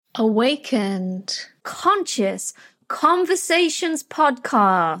Awakened Conscious Conversations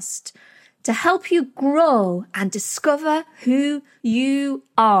podcast to help you grow and discover who you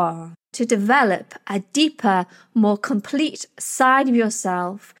are, to develop a deeper, more complete side of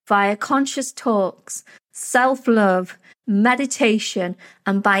yourself via conscious talks, self-love, meditation,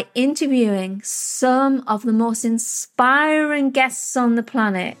 and by interviewing some of the most inspiring guests on the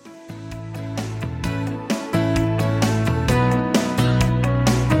planet.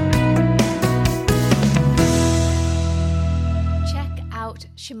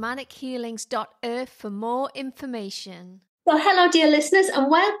 shamanichealings.earth for more information. Well, hello, dear listeners,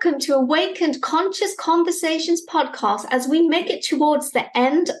 and welcome to Awakened Conscious Conversations podcast as we make it towards the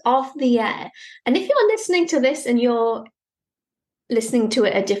end of the year. And if you're listening to this and you're listening to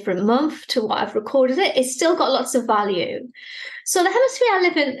it a different month to what I've recorded it's still got lots of value. So the hemisphere I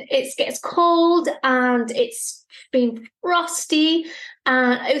live in, it gets cold and it's been frosty.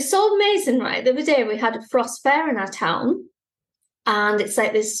 And it was so amazing, right? The other day we had a frost fair in our town. And it's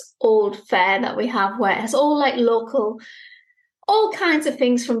like this old fair that we have where it has all like local, all kinds of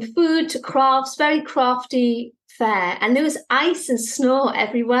things from food to crafts, very crafty fair. And there was ice and snow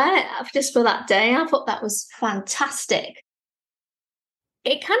everywhere just for that day. I thought that was fantastic.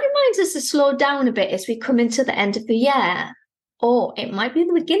 It kind of reminds us to slow down a bit as we come into the end of the year. Or it might be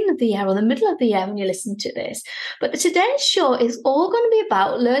the beginning of the year or the middle of the year when you listen to this. But today's show is all going to be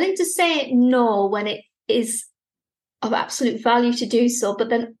about learning to say no when it is of absolute value to do so, but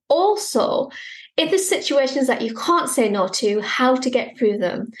then also if there's situations that you can't say no to, how to get through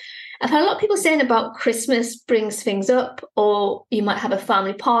them. I've had a lot of people saying about Christmas brings things up, or you might have a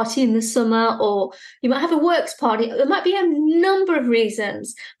family party in the summer, or you might have a works party. There might be a number of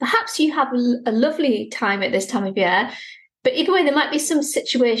reasons. Perhaps you have a lovely time at this time of year, but either way, there might be some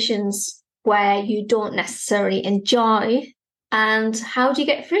situations where you don't necessarily enjoy, and how do you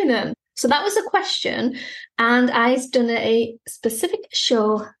get through them? So that was a question, and I've done a specific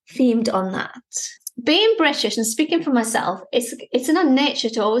show themed on that. Being British and speaking for myself, it's in our nature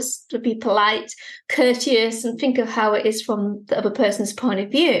to always to be polite, courteous, and think of how it is from the other person's point of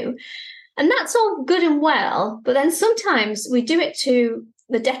view. And that's all good and well, but then sometimes we do it to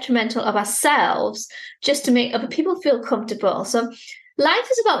the detrimental of ourselves just to make other people feel comfortable. So life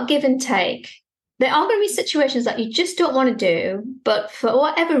is about give and take. There are going to be situations that you just don't want to do, but for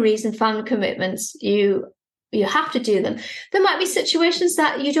whatever reason, family commitments, you have to do them. There might be situations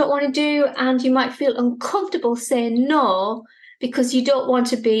that you don't want to do, and you might feel uncomfortable saying no because you don't want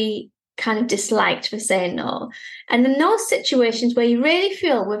to be kind of disliked for saying no. And in those situations where you really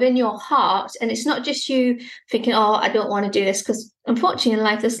feel within your heart, and it's not just you thinking, oh, I don't want to do this, because unfortunately in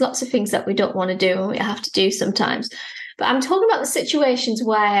life, there's lots of things that we don't want to do and we have to do sometimes. But I'm talking about the situations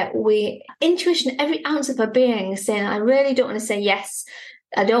where intuition, every ounce of our being is saying, I really don't want to say yes.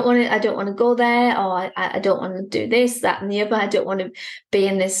 I don't want to go there, or I don't want to do this, that, and the other. I don't want to be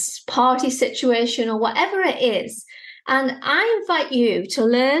in this party situation or whatever it is. And I invite you to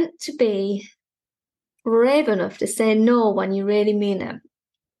learn to be brave enough to say no when you really mean it.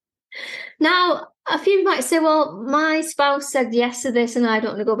 Now, a few might say, well, my spouse said yes to this and I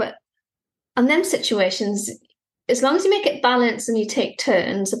don't want to go. But on them situations, as long as you make it balanced and you take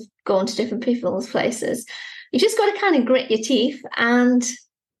turns of going to different people's places, you just got to kind of grit your teeth and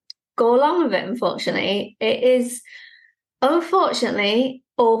go along with it, unfortunately. It is, unfortunately,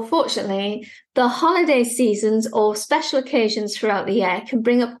 or fortunately, the holiday seasons or special occasions throughout the year can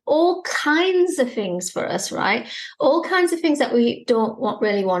bring up all kinds of things for us, right? All kinds of things that we don't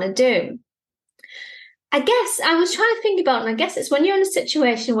really want to do. I guess I was trying to think about, and I guess it's when you're in a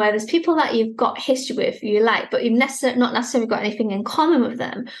situation where there's people that you've got history with, you like, but you've not necessarily got anything in common with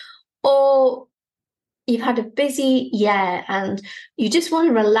them, or you've had a busy year and you just want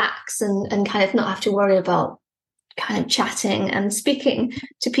to relax and kind of not have to worry about kind of chatting and speaking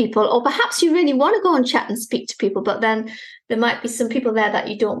to people, or perhaps you really want to go and chat and speak to people, but then there might be some people there that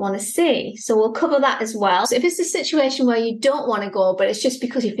you don't want to see. So we'll cover that as well. So if it's a situation where you don't want to go, but it's just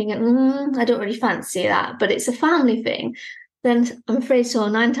because you're thinking, I don't really fancy that, but it's a family thing, then I'm afraid so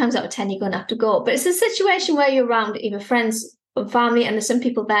 9 times out of 10, you're going to have to go. But it's a situation where you're around either friends or family, and there's some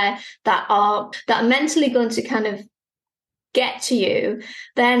people there that are mentally going to kind of get to you,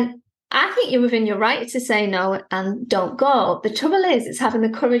 then I think you're within your right to say no and don't go. The trouble is, it's having the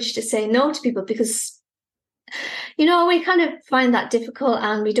courage to say no to people, because we kind of find that difficult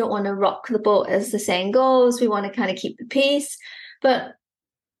and we don't want to rock the boat, as the saying goes. We want to kind of keep the peace. But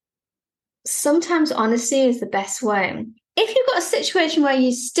sometimes honesty is the best way. If you've got a situation where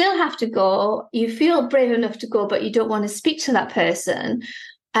you still have to go, you feel brave enough to go, but you don't want to speak to that person,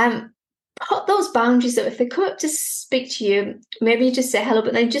 put those boundaries up. If they come up to speak to you, maybe you just say hello,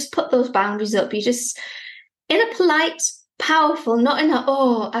 but then just put those boundaries up. You just, in a polite, powerful, not in a,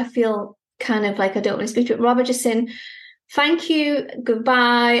 oh, I feel kind of like I don't want to speak to it, rather just saying, thank you,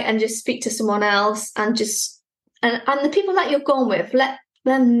 goodbye, and just speak to someone else, and just, and the people that you're going with, let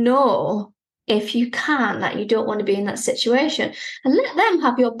them know, if you can, that you don't want to be in that situation, and let them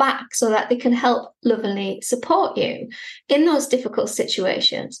have your back so that they can help lovingly support you in those difficult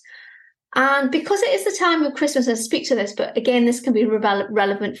situations. And because it is the time of Christmas, I speak to this, but again, this can be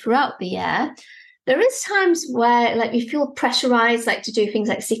relevant throughout the year. There is times where like you feel pressurized, like to do things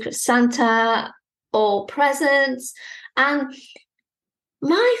like Secret Santa or presents. And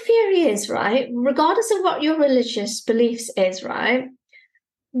my theory is, right, regardless of what your religious beliefs is, right,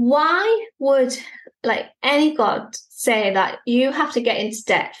 why would like any god say that you have to get into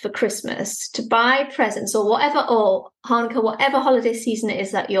debt for Christmas to buy presents or whatever, or Hanukkah, whatever holiday season it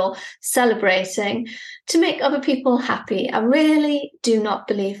is that you're celebrating, to make other people happy? I really do not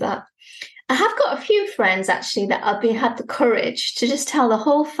believe that. I have got a few friends actually that have had the courage to just tell the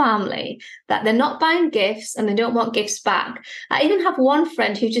whole family that they're not buying gifts and they don't want gifts back. I even have one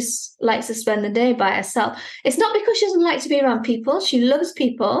friend who just likes to spend the day by herself. It's not because she doesn't like to be around people. She loves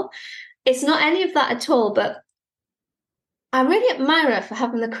people. It's not any of that at all. But I really admire her for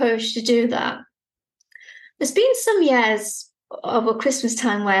having the courage to do that. There's been some years over Christmas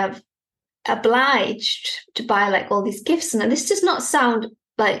time where I've obliged to buy like all these gifts. And this does not sound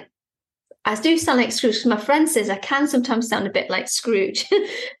like, I do sound like Scrooge, because my friend says I can sometimes sound a bit like Scrooge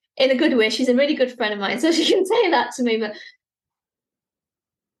in a good way. She's a really good friend of mine, so she can say that to me. But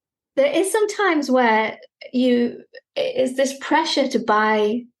there is some times where is this pressure to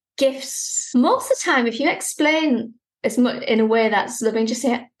buy gifts. Most of the time, if you explain as much in a way that's loving, just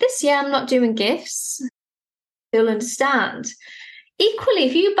say, this year I'm not doing gifts, they'll understand. Equally,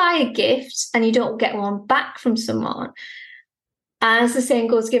 if you buy a gift and you don't get one back from someone, as the saying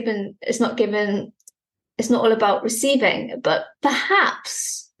goes, it's not all about receiving, but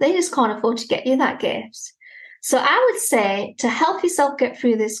perhaps they just can't afford to get you that gift. So I would say, to help yourself get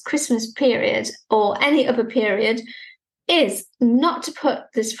through this Christmas period or any other period, is not to put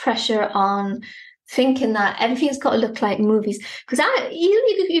this pressure on thinking that everything's got to look like movies. Because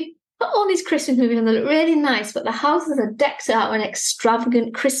you put all these Christmas movies and they look really nice, but the houses are decked out in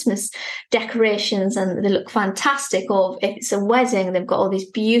extravagant Christmas decorations and they look fantastic. Or if it's a wedding, they've got all these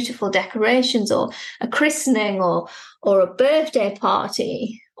beautiful decorations, or a christening, or a birthday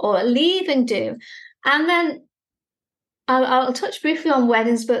party, or a leaving do. And then I'll touch briefly on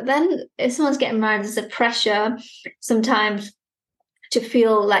weddings, but then if someone's getting married, there's a pressure sometimes to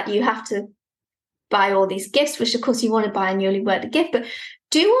feel like you have to buy all these gifts, which of course you want to buy a newlywed a gift, but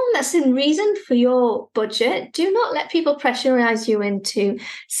do one that's in reason for your budget. Do not let people pressurize you into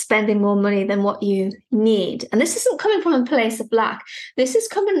spending more money than what you need. And this isn't coming from a place of lack. This is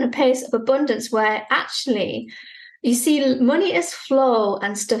coming in a place of abundance where actually you see money as flow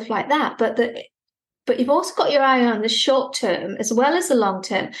and stuff like that, but you've also got your eye on the short term as well as the long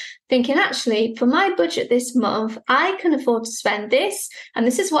term, thinking, actually, for my budget this month, I can afford to spend this, and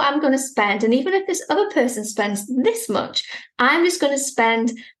this is what I'm going to spend. And even if this other person spends this much, I'm just going to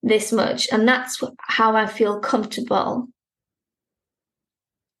spend this much. And that's how I feel comfortable.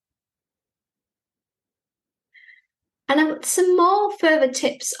 And some more further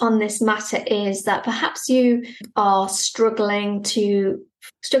tips on this matter is that perhaps you are struggling to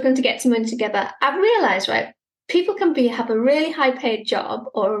get some money together. I've realized, right, people can have a really high paid job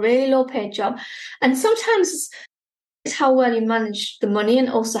or a really low paid job. And sometimes it's how well you manage the money, and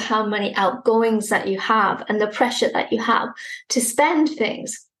also how many outgoings that you have and the pressure that you have to spend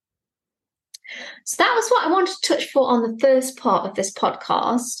things. So that was what I wanted to touch on the first part of this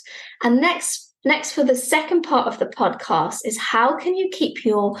podcast. And next for the second part of the podcast is, how can you keep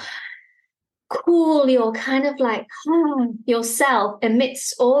your cool, your kind of like yourself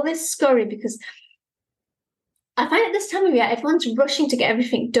amidst all this scurry? Because I find at this time of year, everyone's rushing to get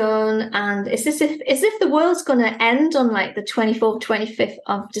everything done, and it's as if the world's going to end on like the 24th, 25th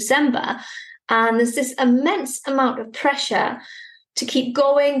of December, and there's this immense amount of pressure to keep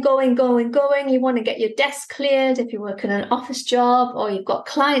going. You want to get your desk cleared if you work in an office job, or you've got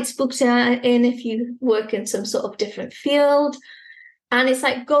clients booked in if you work in some sort of different field. And it's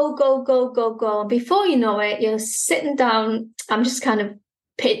like go. And before you know it, you're sitting down. I'm just kind of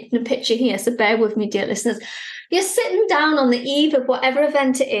painting a picture here, so bear with me, dear listeners. You're sitting down on the eve of whatever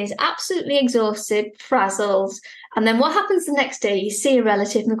event it is, absolutely exhausted, frazzled. And then what happens the next day? You see a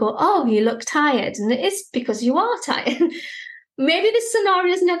relative and they go, oh, you look tired. And it is because you are tired. Maybe this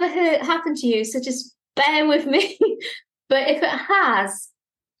scenario has never happened to you, so just bear with me. But if it has,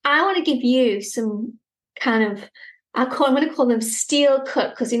 I want to give you some kind of, I'm going to call them steel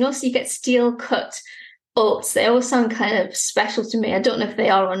cut, because so you get steel cut oats. They always sound kind of special to me. I don't know if they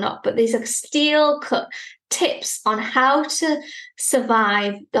are or not, but these are steel cut tips on how to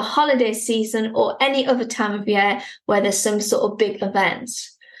survive the holiday season or any other time of year where there's some sort of big event.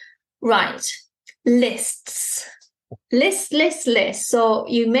 Right. Lists. List. So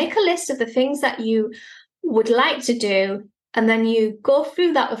you make a list of the things that you would like to do, and then you go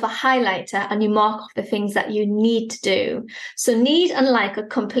through that with a highlighter and you mark off the things that you need to do. So need and like are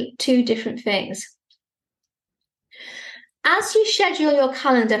complete two different things. As you schedule your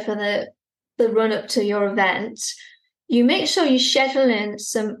calendar for the run up to your event, you make sure you schedule in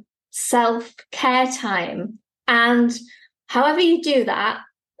some self-care time. And however you do that,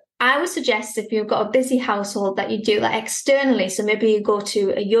 I would suggest, if you've got a busy household, that you do that externally. So maybe you go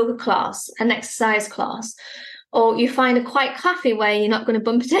to a yoga class, an exercise class, or you find a quiet cafe where you're not going to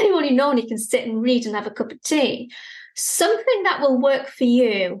bump into anyone you know and you can sit and read and have a cup of tea. Something that will work for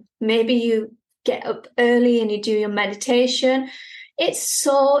you. Maybe you get up early and you do your meditation. It's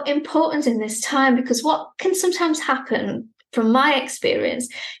so important in this time, because what can sometimes happen, from my experience,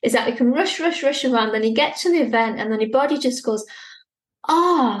 is that you can rush around, then you get to the event and then your body just goes,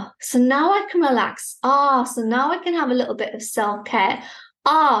 so now I can relax. So now I can have a little bit of self-care.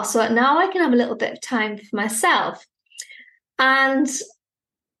 So now I can have a little bit of time for myself. And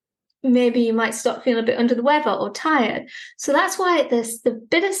maybe you might start feeling a bit under the weather or tired. So that's why the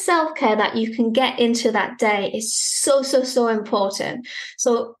bit of self-care that you can get into that day is so important.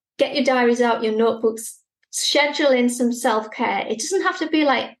 So get your diaries out, your notebooks, schedule in some self-care. It doesn't have to be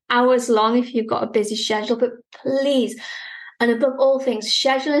like hours long if you've got a busy schedule, but please, and above all things,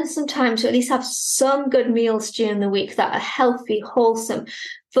 schedule in some time to at least have some good meals during the week that are healthy, wholesome,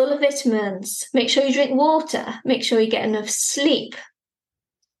 full of vitamins. Make sure you drink water. Make sure you get enough sleep.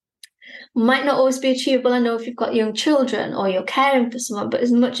 Might not always be achievable, I know, if you've got young children or you're caring for someone, but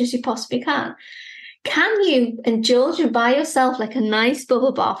as much as you possibly can. Can you indulge and buy yourself like a nice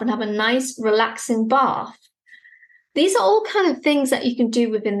bubble bath and have a nice relaxing bath? These are all kind of things that you can do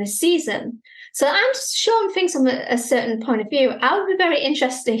within this season. So I'm just showing things from a certain point of view. I would be very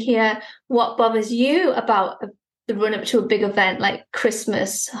interested to hear what bothers you about the run-up to a big event like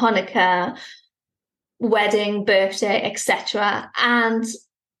Christmas, Hanukkah, wedding, birthday, etc. And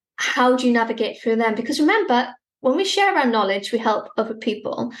how do you navigate through them? Because remember, when we share our knowledge, we help other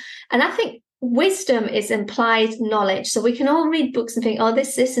people. And I think wisdom is implied knowledge. So we can all read books and think,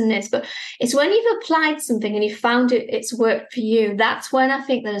 this, and this. But it's when you've applied something and you found it's worked for you, that's when I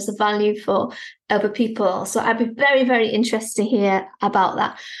think there's a value for other people. So I'd be very, very interested to hear about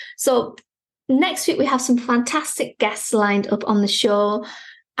that. So next week, we have some fantastic guests lined up on the show.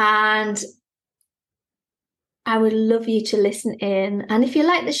 And I would love you to listen in. And if you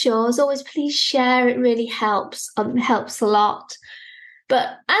like the show, as always, please share. It really helps. Helps a lot.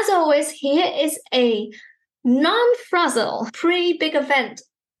 But as always, here is a non-frazzle pre-big event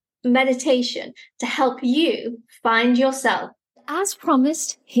meditation to help you find yourself. As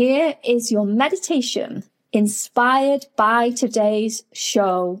promised, here is your meditation inspired by today's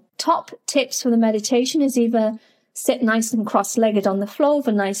show. Top tips for the meditation is either sit nice and cross-legged on the floor with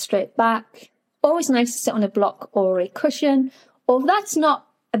a nice straight back. Always nice to sit on a block or a cushion. Or if that's not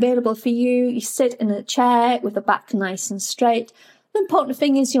available for you, you sit in a chair with the back nice and straight. The important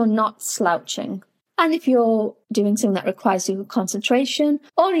thing is you're not slouching. And if you're doing something that requires your concentration,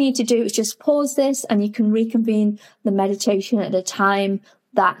 all you need to do is just pause this and you can reconvene the meditation at a time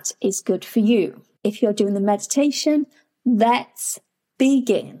that is good for you. If you're doing the meditation, let's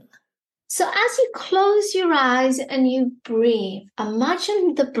begin. So as you close your eyes and you breathe,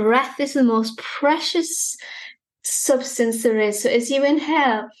 imagine the breath is the most precious substance there is. So as you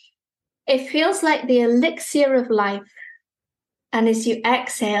inhale, it feels like the elixir of life. And as you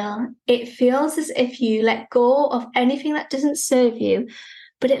exhale, it feels as if you let go of anything that doesn't serve you,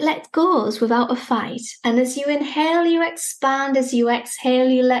 but it let goes without a fight. And as you inhale, you expand. As you exhale,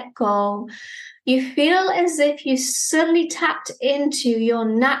 you let go. You feel as if you suddenly tapped into your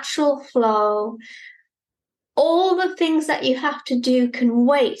natural flow. All the things that you have to do can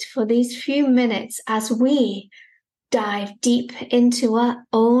wait for these few minutes as we dive deep into our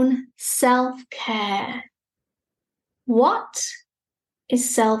own self-care. What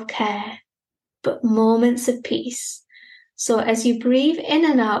is self-care but moments of peace? So as you breathe in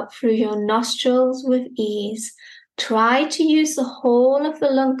and out through your nostrils with ease, try to use the whole of the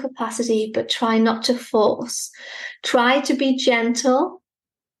lung capacity, but try not to force. Try to be gentle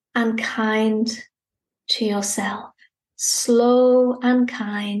and kind to yourself. Slow and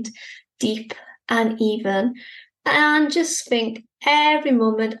kind, deep and even. And just think every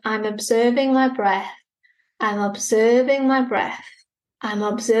moment I'm observing my breath. I'm observing my breath. I'm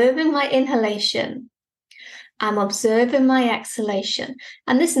observing my inhalation. I'm observing my exhalation.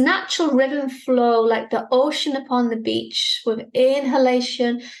 And this natural rhythm flow, like the ocean upon the beach, with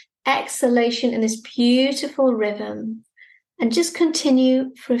inhalation, exhalation in this beautiful rhythm. And just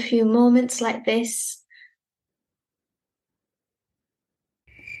continue for a few moments like this.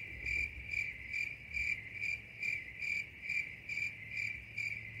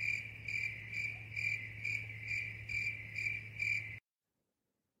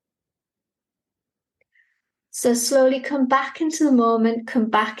 So slowly come back into the moment, come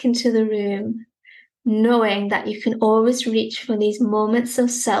back into the room, knowing that you can always reach for these moments of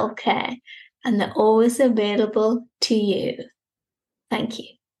self-care and they're always available to you. Thank you.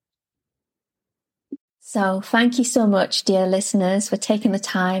 So thank you so much, dear listeners, for taking the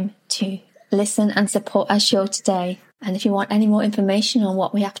time to listen and support our show today. And if you want any more information on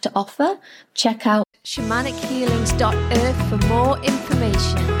what we have to offer, check out shamanichealings.earth for more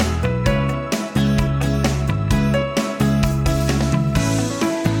information.